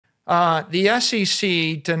The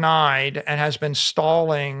SEC denied and has been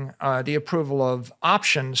stalling the approval of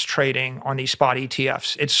options trading on these spot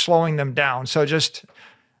ETFs. It's slowing them down. So just,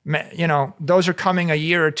 those are coming a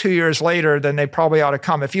year or 2 years later than they probably ought to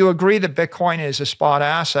come. If you agree that Bitcoin is a spot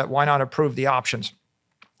asset, why not approve the options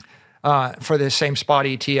for the same spot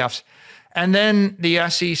ETFs? And then the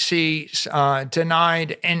SEC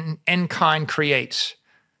denied in-kind creates.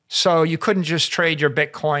 So you couldn't just trade your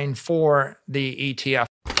Bitcoin for the ETF.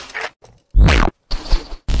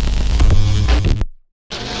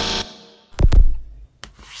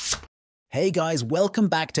 Hey guys, welcome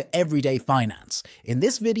back to Everyday Finance. In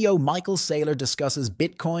this video, Michael Saylor discusses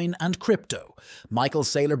Bitcoin and crypto. Michael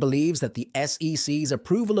Saylor believes that the SEC's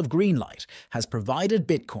approval of Greenlight has provided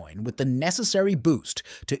Bitcoin with the necessary boost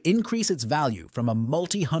to increase its value from a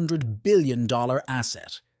multi-hundred billion-dollar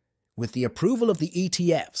asset. With the approval of the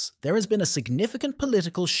ETFs, there has been a significant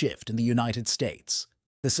political shift in the United States.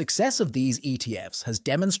 The success of these ETFs has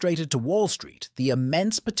demonstrated to Wall Street the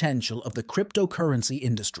immense potential of the cryptocurrency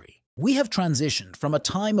industry. We have transitioned from a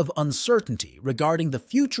time of uncertainty regarding the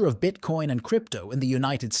future of Bitcoin and crypto in the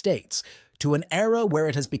United States to an era where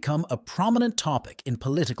it has become a prominent topic in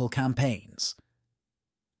political campaigns.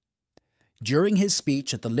 During his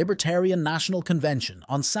speech at the Libertarian National Convention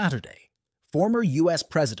on Saturday, former U.S.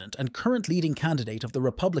 President and current leading candidate of the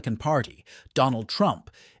Republican Party, Donald Trump,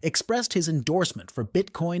 expressed his endorsement for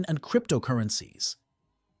Bitcoin and cryptocurrencies.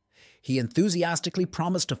 He enthusiastically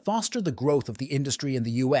promised to foster the growth of the industry in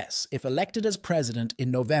the U.S. if elected as president in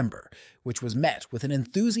November, which was met with an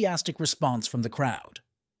enthusiastic response from the crowd.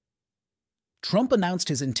 Trump announced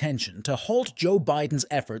his intention to halt Joe Biden's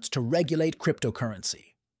efforts to regulate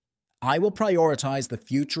cryptocurrency. "I will prioritize the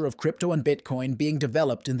future of crypto and Bitcoin being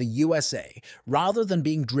developed in the USA rather than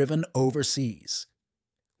being driven overseas.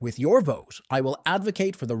 With your vote, I will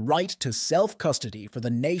advocate for the right to self-custody for the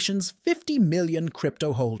nation's 50 million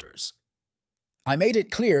crypto holders. I made it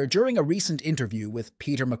clear during a recent interview with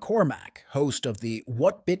Peter McCormack, host of the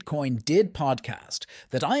What Bitcoin Did podcast,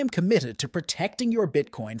 that I am committed to protecting your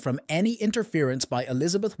Bitcoin from any interference by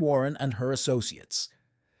Elizabeth Warren and her associates.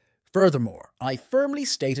 Furthermore, I firmly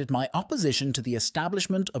stated my opposition to the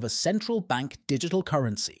establishment of a central bank digital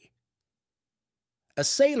currency." A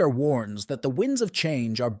Saylor warns that the winds of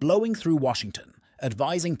change are blowing through Washington,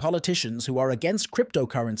 advising politicians who are against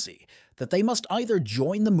cryptocurrency that they must either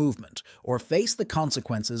join the movement or face the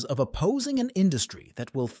consequences of opposing an industry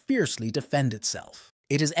that will fiercely defend itself.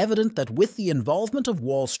 It is evident that with the involvement of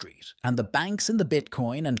Wall Street and the banks in the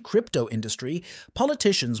Bitcoin and crypto industry,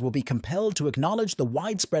 politicians will be compelled to acknowledge the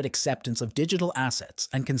widespread acceptance of digital assets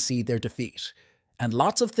and concede their defeat. And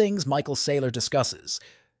lots of things Michael Saylor discusses.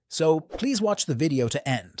 So please watch the video to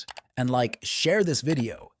end, and share this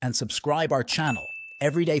video, and subscribe our channel,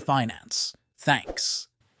 Everyday Finance. Thanks.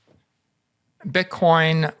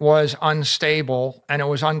 Bitcoin was unstable, and it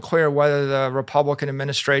was unclear whether the Republican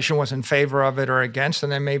administration was in favor of it or against,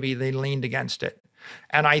 and then maybe they leaned against it.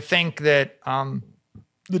 And I think that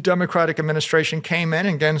the Democratic administration came in,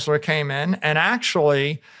 and Gensler came in, and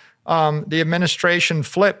actually the administration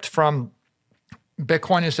flipped from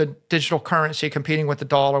Bitcoin is a digital currency competing with the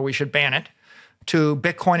dollar, we should ban it, to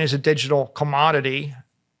Bitcoin is a digital commodity,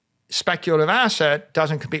 speculative asset,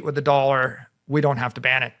 doesn't compete with the dollar, we don't have to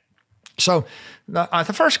ban it. So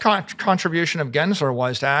the first contribution of Gensler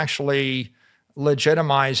was to actually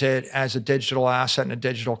legitimize it as a digital asset and a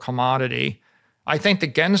digital commodity. I think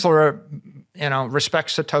that Gensler,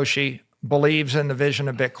 respects Satoshi, believes in the vision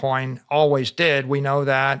of Bitcoin, always did. We know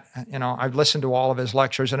that. I've listened to all of his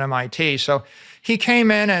lectures at MIT. So he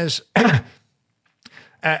came in as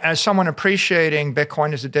someone appreciating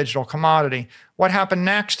Bitcoin as a digital commodity. What happened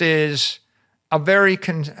next is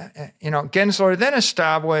Gensler then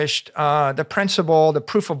established the principle, the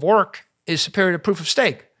proof of work is superior to proof of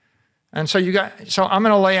stake. And so I'm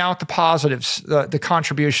going to lay out the positives, the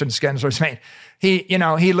contributions Gensler's made.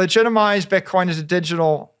 He legitimized Bitcoin as a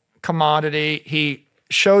digital commodity. He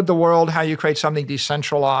showed the world how you create something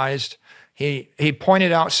decentralized. He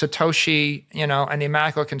pointed out Satoshi, and the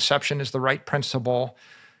Immaculate Conception is the right principle.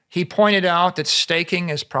 He pointed out that staking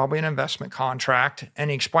is probably an investment contract,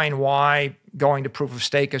 and he explained why going to proof of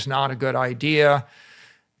stake is not a good idea.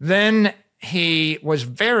 Then he was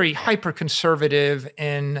very hyper-conservative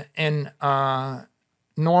in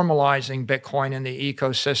normalizing Bitcoin in the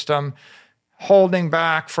ecosystem, holding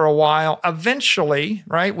back for a while. Eventually,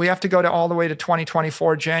 right, we have to go all the way to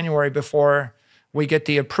 2024 January before we get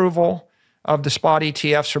the approval of the spot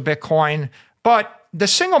ETFs for Bitcoin. But the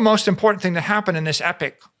single most important thing that happened in this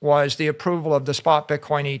epoch was the approval of the spot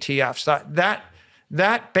Bitcoin ETFs.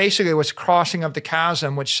 That basically was crossing of the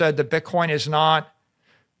chasm, which said that Bitcoin is not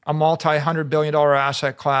a multi-$100 billion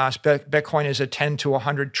asset class. Bitcoin is a $10 to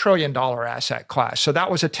 $100 trillion asset class. So that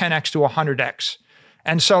was a 10x to 100x.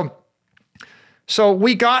 And so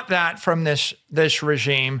we got that from this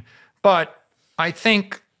regime. But I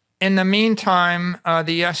think in the meantime,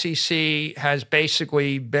 the SEC has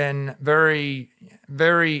basically been very,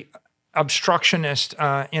 very obstructionist,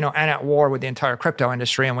 and at war with the entire crypto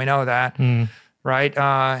industry. And we know that, right?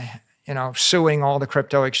 Suing all the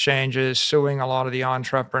crypto exchanges, suing a lot of the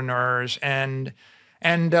entrepreneurs, and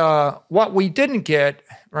what we didn't get,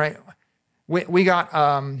 right? We got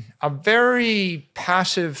a very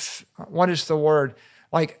passive. What is the word?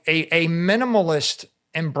 Like a minimalist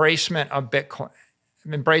embracing of Bitcoin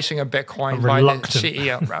by the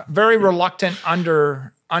CEO. Very reluctant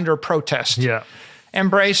under protest. Yeah,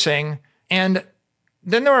 embracing, and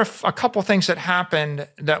then there were a couple things that happened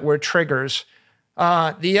that were triggers.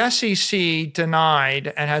 The SEC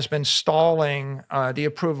denied and has been stalling the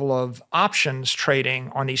approval of options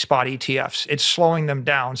trading on these spot ETFs. It's slowing them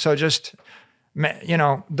down. So just,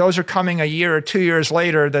 those are coming a year or 2 years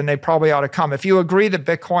later than they probably ought to come. If you agree that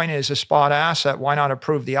Bitcoin is a spot asset, why not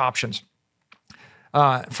approve the options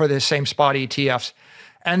for the same spot ETFs?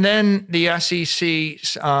 And then the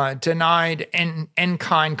SEC denied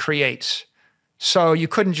in-kind creates. So you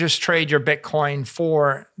couldn't just trade your Bitcoin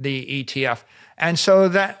for the ETF. And so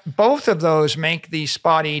that both of those make these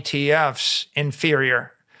spot ETFs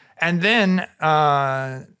inferior. And then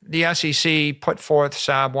the SEC put forth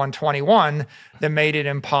SAB 121 that made it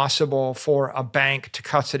impossible for a bank to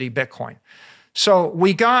custody Bitcoin. So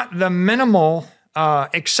we got the minimal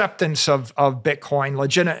acceptance of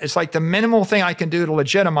Bitcoin. It's like the minimal thing I can do to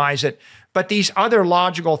legitimize it. But these other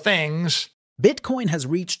logical things. Bitcoin has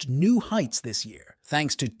reached new heights this year,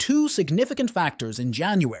 thanks to two significant factors in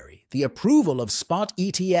January. The approval of spot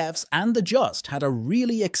ETFs and the Just had a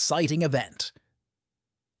really exciting event.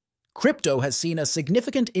 Crypto has seen a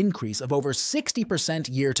significant increase of over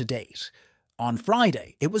 60% year to date. On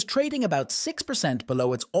Friday, it was trading about 6%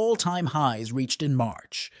 below its all-time highs reached in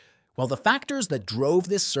March. While the factors that drove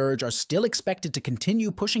this surge are still expected to continue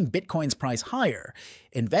pushing Bitcoin's price higher,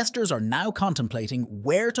 investors are now contemplating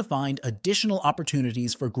where to find additional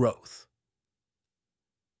opportunities for growth.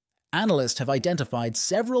 Analysts have identified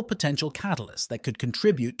several potential catalysts that could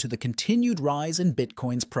contribute to the continued rise in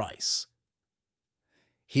Bitcoin's price.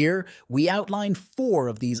 Here, we outline 4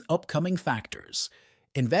 of these upcoming factors.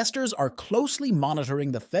 Investors are closely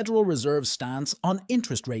monitoring the Federal Reserve's stance on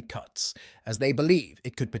interest rate cuts, as they believe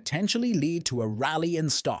it could potentially lead to a rally in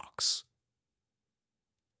stocks.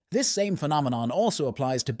 This same phenomenon also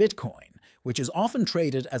applies to Bitcoin, which is often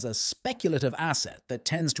traded as a speculative asset that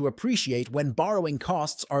tends to appreciate when borrowing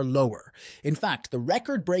costs are lower. In fact, the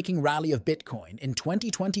record-breaking rally of Bitcoin in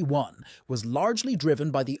 2021 was largely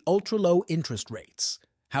driven by the ultra-low interest rates.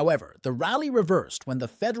 However, the rally reversed when the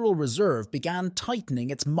Federal Reserve began tightening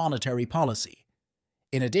its monetary policy.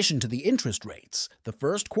 In addition to the interest rates, the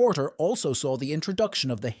first quarter also saw the introduction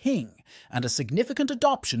of the HING and a significant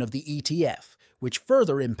adoption of the ETF, which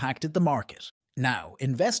further impacted the market. Now,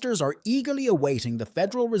 investors are eagerly awaiting the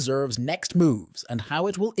Federal Reserve's next moves and how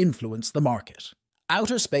it will influence the market.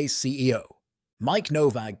 Outer Space CEO Mike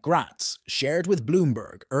Novak-Gratz shared with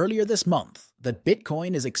Bloomberg earlier this month that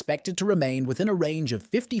Bitcoin is expected to remain within a range of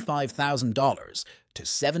 $55,000 to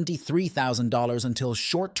 $73,000 until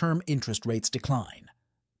short-term interest rates decline.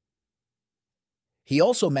 He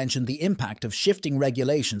also mentioned the impact of shifting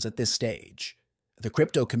regulations at this stage. The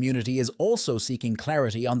crypto community is also seeking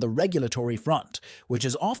clarity on the regulatory front, which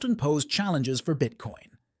has often posed challenges for Bitcoin.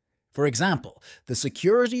 For example, the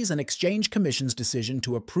Securities and Exchange Commission's decision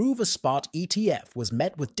to approve a spot ETF was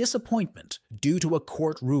met with disappointment due to a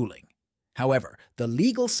court ruling. However, the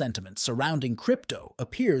legal sentiment surrounding crypto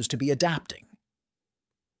appears to be adapting.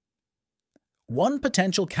 One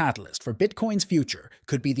potential catalyst for Bitcoin's future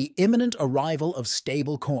could be the imminent arrival of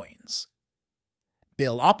stable coins.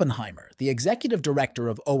 Bill Oppenheimer, the executive director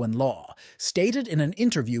of Owen Law, stated in an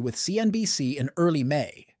interview with CNBC in early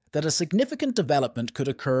May that a significant development could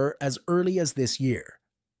occur as early as this year.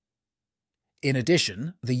 In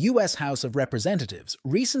addition, the U.S. House of Representatives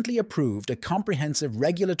recently approved a comprehensive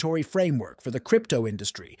regulatory framework for the crypto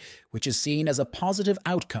industry, which is seen as a positive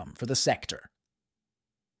outcome for the sector.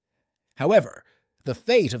 However, the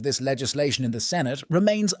fate of this legislation in the Senate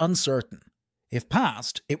remains uncertain. If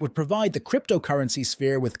passed, it would provide the cryptocurrency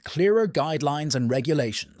sphere with clearer guidelines and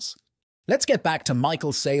regulations. Let's get back to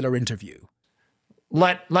Michael's Saylor interview.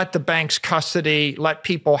 Let the banks custody, let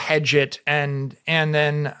people hedge it, and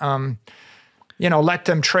then let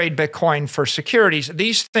them trade Bitcoin for securities.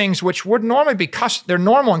 These things, which would normally be they're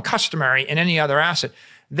normal and customary in any other asset,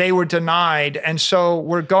 they were denied. And so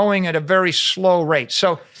we're going at a very slow rate.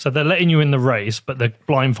 So they're letting you in the race, but they're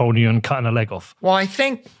blindfolding you and cutting a leg off. Well, I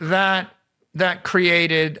think that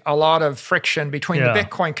created a lot of friction between the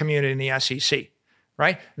Bitcoin community and the SEC,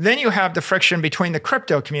 right? Then you have the friction between the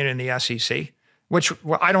crypto community and the SEC, which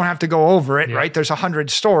I don't have to go over it, right? There's 100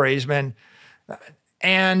 stories, man.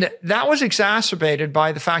 And that was exacerbated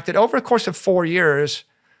by the fact that over the course of 4 years,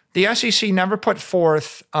 the SEC never put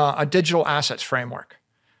forth a digital assets framework,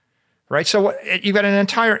 right? So you've got an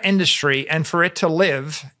entire industry, and for it to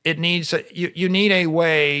live, it needs you need a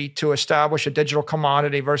way to establish a digital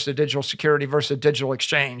commodity versus a digital security versus a digital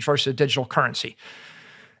exchange versus a digital currency.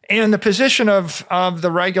 And the position of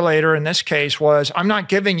the regulator in this case was, I'm not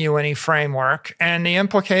giving you any framework, and the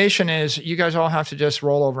implication is you guys all have to just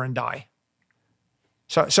roll over and die.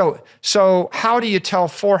 So how do you tell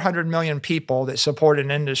 400 million people that support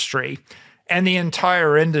an industry and the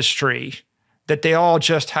entire industry that they all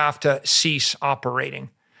just have to cease operating,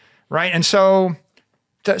 right? And so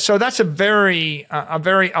that's a very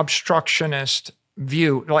obstructionist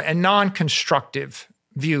view, like a non-constructive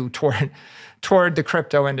view toward the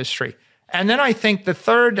crypto industry. And then I think the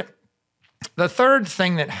third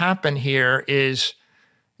thing that happened here is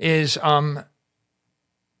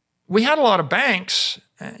we had a lot of banks.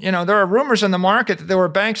 There are rumors in the market that there were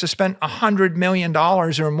banks that spent $100 million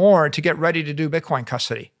or more to get ready to do Bitcoin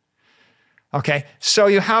custody. Okay, so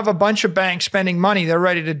you have a bunch of banks spending money, they're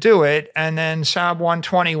ready to do it, and then SAB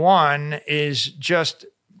 121 is just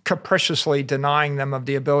capriciously denying them of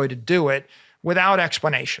the ability to do it without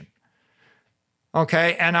explanation.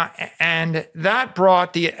 Okay, and that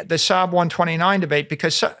brought the SAB 129 debate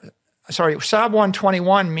because, SAB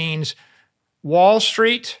 121 means Wall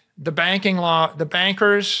Street, the banking law, the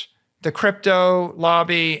bankers, the crypto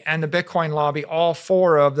lobby, and the Bitcoin lobby, all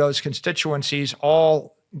four of those constituencies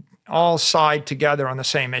all side together on the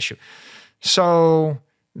same issue. So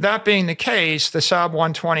that being the case, the SAB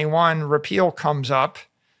 121 repeal comes up,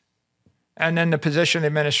 and then the position of the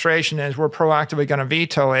administration is we're proactively going to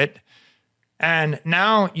veto it. And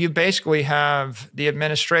now you basically have the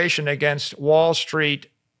administration against Wall Street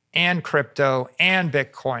and crypto and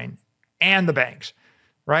Bitcoin and the banks,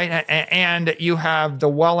 right? And you have the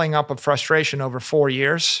welling up of frustration over 4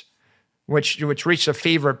 years, which reached a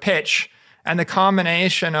fever pitch. And the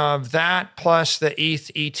combination of that plus the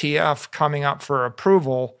ETH ETF coming up for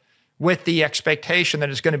approval with the expectation that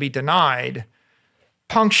it's going to be denied,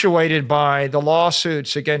 punctuated by the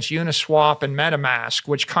lawsuits against Uniswap and MetaMask,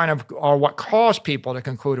 which kind of are what caused people to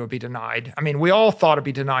conclude it would be denied. I mean, we all thought it'd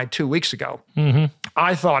be denied 2 weeks ago. Mm-hmm.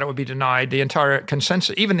 I thought it would be denied. The entire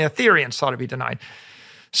consensus, even the Ethereans thought it'd be denied.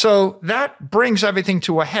 So that brings everything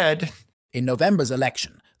to a head. In November's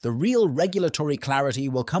election, the real regulatory clarity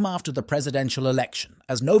will come after the presidential election,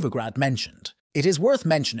 as Novograd mentioned. It is worth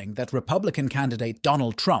mentioning that Republican candidate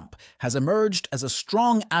Donald Trump has emerged as a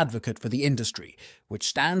strong advocate for the industry, which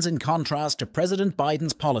stands in contrast to President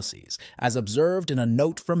Biden's policies, as observed in a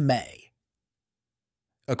note from May.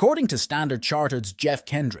 According to Standard Chartered's Jeff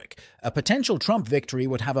Kendrick, a potential Trump victory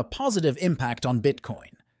would have a positive impact on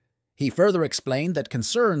Bitcoin. He further explained that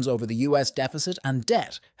concerns over the US deficit and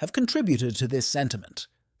debt have contributed to this sentiment.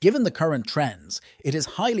 Given the current trends, it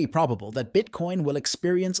is highly probable that Bitcoin will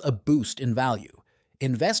experience a boost in value.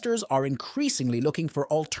 Investors are increasingly looking for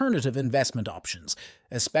alternative investment options,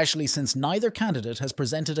 especially since neither candidate has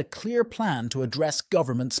presented a clear plan to address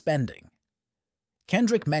government spending.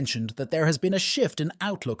 Kendrick mentioned that there has been a shift in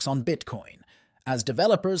outlooks on Bitcoin, as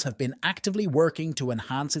developers have been actively working to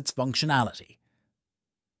enhance its functionality.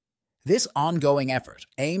 This ongoing effort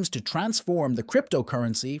aims to transform the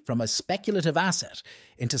cryptocurrency from a speculative asset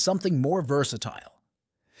into something more versatile.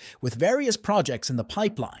 With various projects in the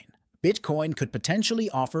pipeline, Bitcoin could potentially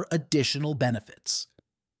offer additional benefits.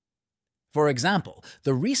 For example,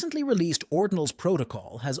 the recently released Ordinals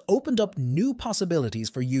protocol has opened up new possibilities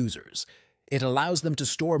for users. It allows them to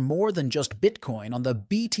store more than just Bitcoin on the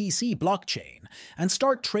BTC blockchain and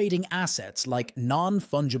start trading assets like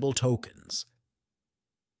non-fungible tokens.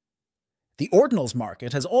 The Ordinals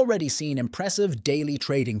market has already seen impressive daily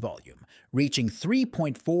trading volume, reaching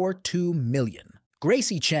 3.42 million.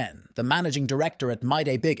 Gracie Chen, the managing director at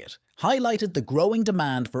MyDay Bigot, highlighted the growing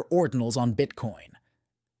demand for Ordinals on Bitcoin.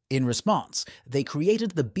 In response, they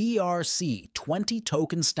created the BRC20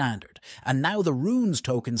 token standard, and now the Runes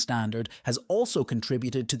token standard has also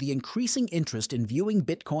contributed to the increasing interest in viewing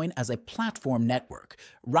Bitcoin as a platform network,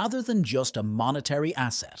 rather than just a monetary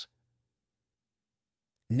asset.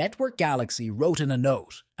 Network Galaxy wrote in a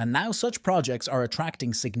note, and now such projects are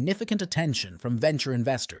attracting significant attention from venture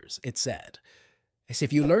investors, it said.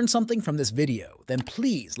 If you learned something from this video, then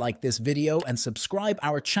please like this video and subscribe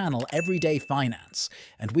our channel Everyday Finance,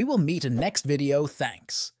 and we will meet in next video.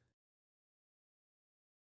 Thanks.